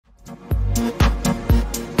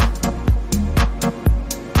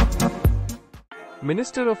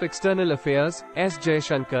Minister of External Affairs, S.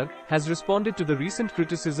 Jaishankar, has responded to the recent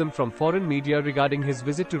criticism from foreign media regarding his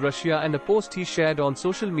visit to Russia and a post he shared on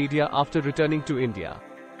social media after returning to India.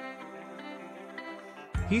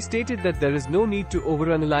 He stated that there is no need to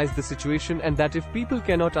overanalyze the situation and that if people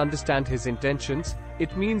cannot understand his intentions,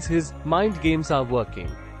 it means his mind games are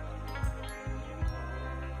working.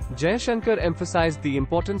 Jaishankar emphasized the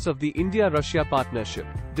importance of the India-Russia partnership,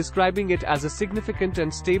 describing it as a significant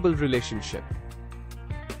and stable relationship.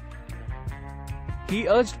 He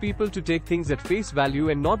urged people to take things at face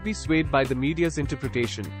value and not be swayed by the media's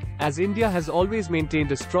interpretation, as India has always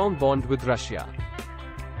maintained a strong bond with Russia.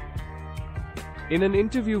 In an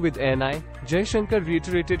interview with ANI, Jaishankar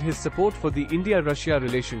reiterated his support for the India-Russia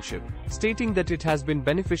relationship, stating that it has been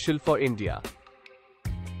beneficial for India.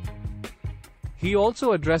 He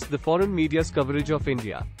also addressed the foreign media's coverage of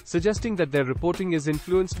India, suggesting that their reporting is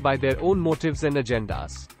influenced by their own motives and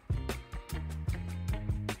agendas.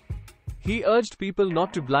 He urged people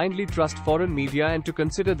not to blindly trust foreign media and to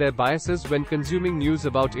consider their biases when consuming news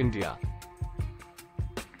about India.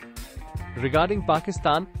 Regarding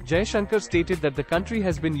Pakistan, Jaishankar stated that the country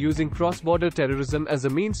has been using cross-border terrorism as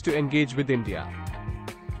a means to engage with India.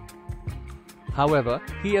 However,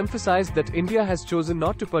 he emphasized that India has chosen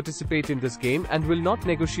not to participate in this game and will not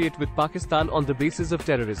negotiate with Pakistan on the basis of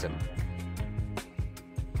terrorism.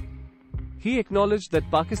 He acknowledged that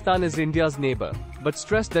Pakistan is India's neighbor, but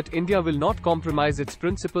stressed that India will not compromise its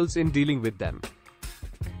principles in dealing with them.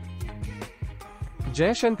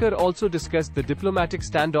 Jaishankar also discussed the diplomatic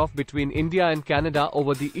standoff between India and Canada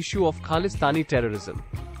over the issue of Khalistani terrorism.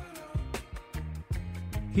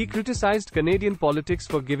 He criticized Canadian politics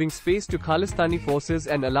for giving space to Khalistani forces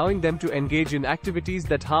and allowing them to engage in activities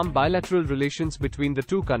that harm bilateral relations between the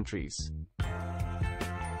two countries.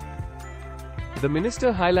 The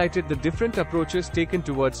minister highlighted the different approaches taken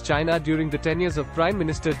towards China during the tenures of Prime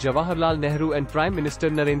Minister Jawaharlal Nehru and Prime Minister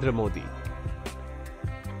Narendra Modi.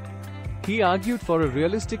 He argued for a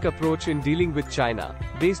realistic approach in dealing with China,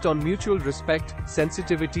 based on mutual respect,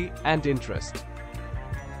 sensitivity, and interest.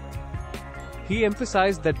 He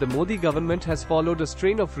emphasized that the Modi government has followed a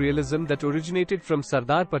strain of realism that originated from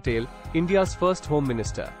Sardar Patel, India's first Home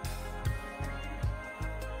Minister.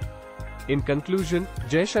 In conclusion,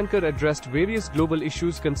 Jaishankar addressed various global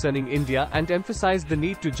issues concerning India and emphasized the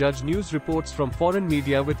need to judge news reports from foreign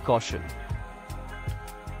media with caution.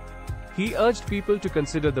 He urged people to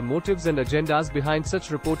consider the motives and agendas behind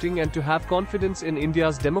such reporting and to have confidence in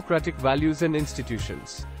India's democratic values and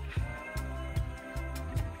institutions.